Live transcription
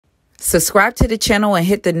Subscribe to the channel and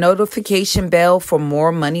hit the notification bell for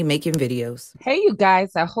more money-making videos. Hey, you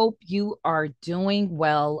guys, I hope you are doing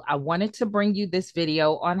well. I wanted to bring you this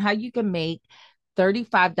video on how you can make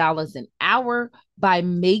 $35 an hour by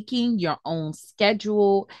making your own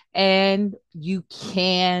schedule, and you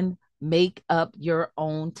can make up your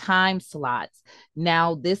own time slots.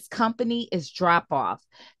 Now, this company is Drop Off,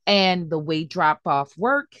 and the way Drop Off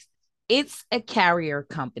works, it's a carrier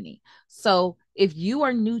company. So, if you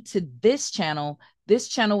are new to this channel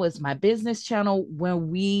is my business channel where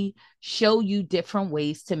we show you different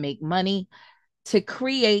ways to make money, to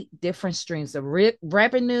create different streams of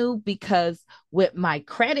revenue. Because with my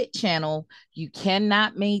credit channel, you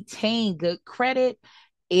cannot maintain good credit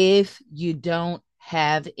if you don't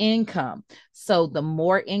have income. So the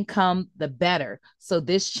more income, the better. So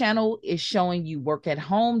this channel is showing you work at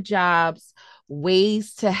home jobs,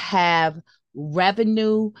 ways to have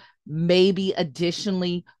revenue, maybe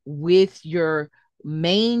additionally with your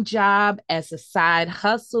main job as a side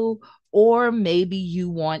hustle, or maybe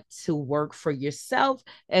you want to work for yourself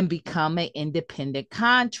and become an independent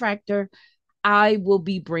contractor. I will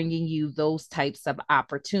be bringing you those types of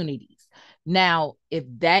opportunities. Now, if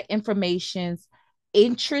that information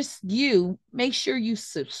interests you, make sure you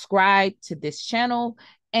subscribe to this channel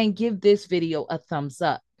and give this video a thumbs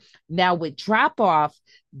up. Now, with Drop Off,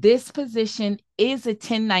 this position is a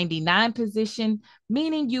 1099 position,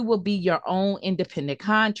 meaning you will be your own independent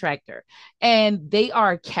contractor. And they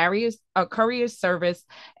are a courier service,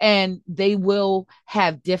 and they will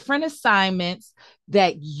have different assignments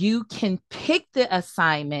that you can pick the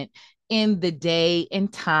assignment in the day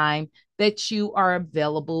and time that you are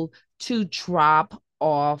available to drop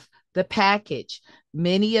off the package.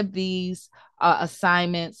 Many of these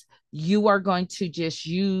assignments, you are going to just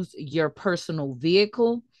use your personal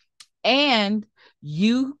vehicle, and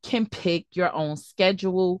you can pick your own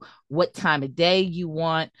schedule, what time of day you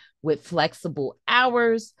want, with flexible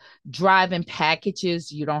hours. Driving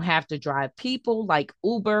packages, you don't have to drive people like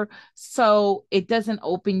Uber, so it doesn't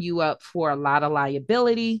open you up for a lot of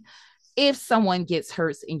liability. If someone gets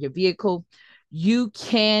hurt in your vehicle, you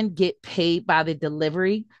can get paid by the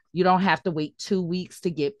delivery. You don't have to wait 2 weeks to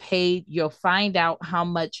get paid. You'll find out how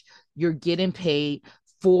much you're getting paid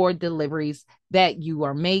for deliveries that you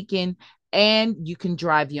are making. And you can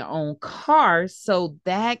drive your own car. So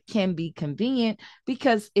that can be convenient,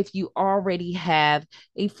 because if you already have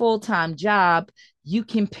a full time job, you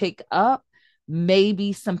can pick up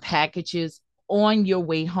maybe some packages on your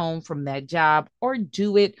way home from that job, or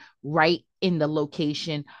do it right in the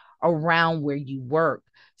location around where you work.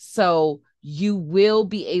 So you will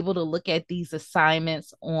be able to look at these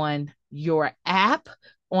assignments on your app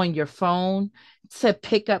on your phone, to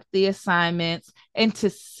pick up the assignments and to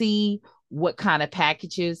see what kind of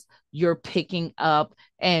packages you're picking up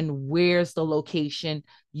and where's the location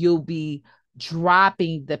you'll be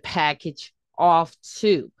dropping the package off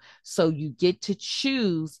to. So you get to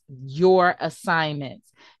choose your assignments.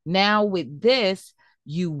 Now, with this,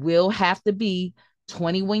 you will have to be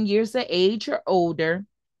 21 years of age or older.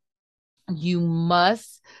 You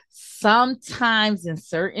must, sometimes in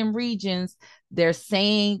certain regions, they're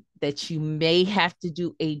saying that you may have to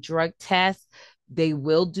do a drug test. They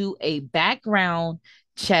will do a background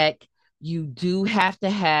check. You do have to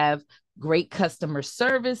have great customer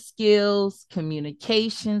service skills,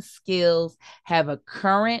 communication skills, have a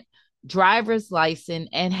current driver's license,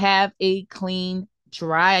 and have a clean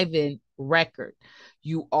driving record.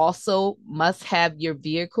 You also must have your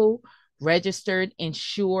vehicle registered,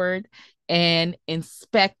 insured, and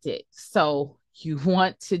inspected. So you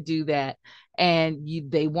want to do that. And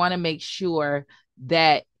they want to make sure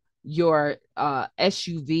that your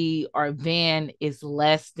SUV or van is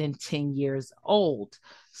less than 10 years old.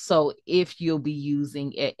 So if you'll be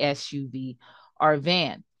using an SUV or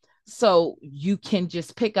van, so you can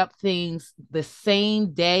just pick up things the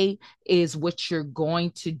same day is what you're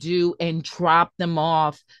going to do, and drop them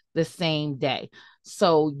off the same day.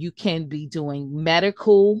 So you can be doing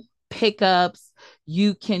medical pickups.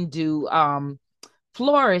 You can do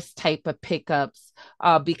florist type of pickups,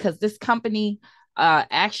 because this company,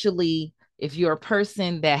 actually, if you're a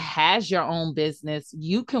person that has your own business,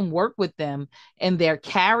 you can work with them in their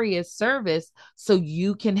carrier service, so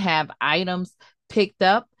you can have items picked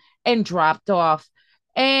up and dropped off.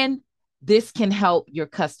 And this can help your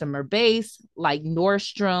customer base, like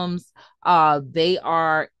Nordstrom's. They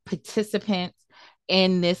are participants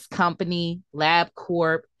in this company,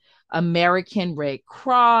 LabCorp, American Red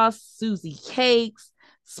Cross, Susie Cakes,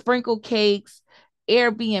 Sprinkle Cakes,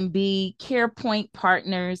 Airbnb, CarePoint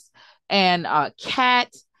Partners, and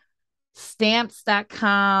Cat,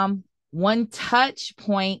 Stamps.com, One Touch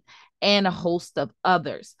Point, and a host of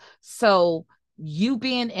others. So you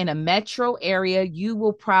being in a metro area, you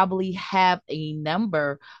will probably have a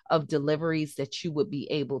number of deliveries that you would be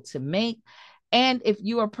able to make. And if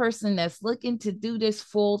you're a person that's looking to do this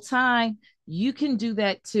full time, you can do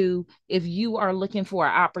that too. If you are looking for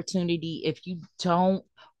an opportunity, if you don't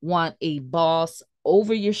want a boss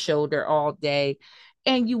over your shoulder all day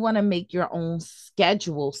and you want to make your own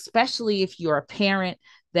schedule, especially if you're a parent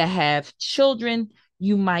that have children,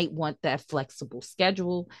 you might want that flexible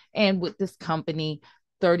schedule. And with this company,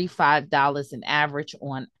 $35 an average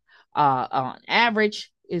on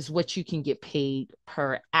average is what you can get paid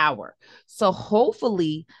per hour. So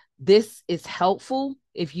hopefully this is helpful.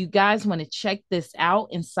 If you guys want to check this out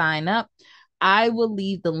and sign up, I will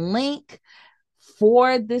leave the link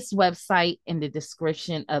for this website in the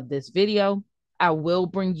description of this video. I will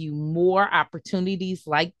bring you more opportunities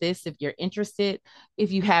like this if you're interested.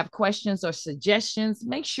 If you have questions or suggestions,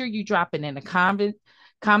 make sure you drop it in the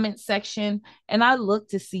comment section. And I look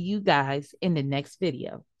to see you guys in the next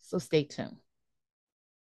video. So stay tuned.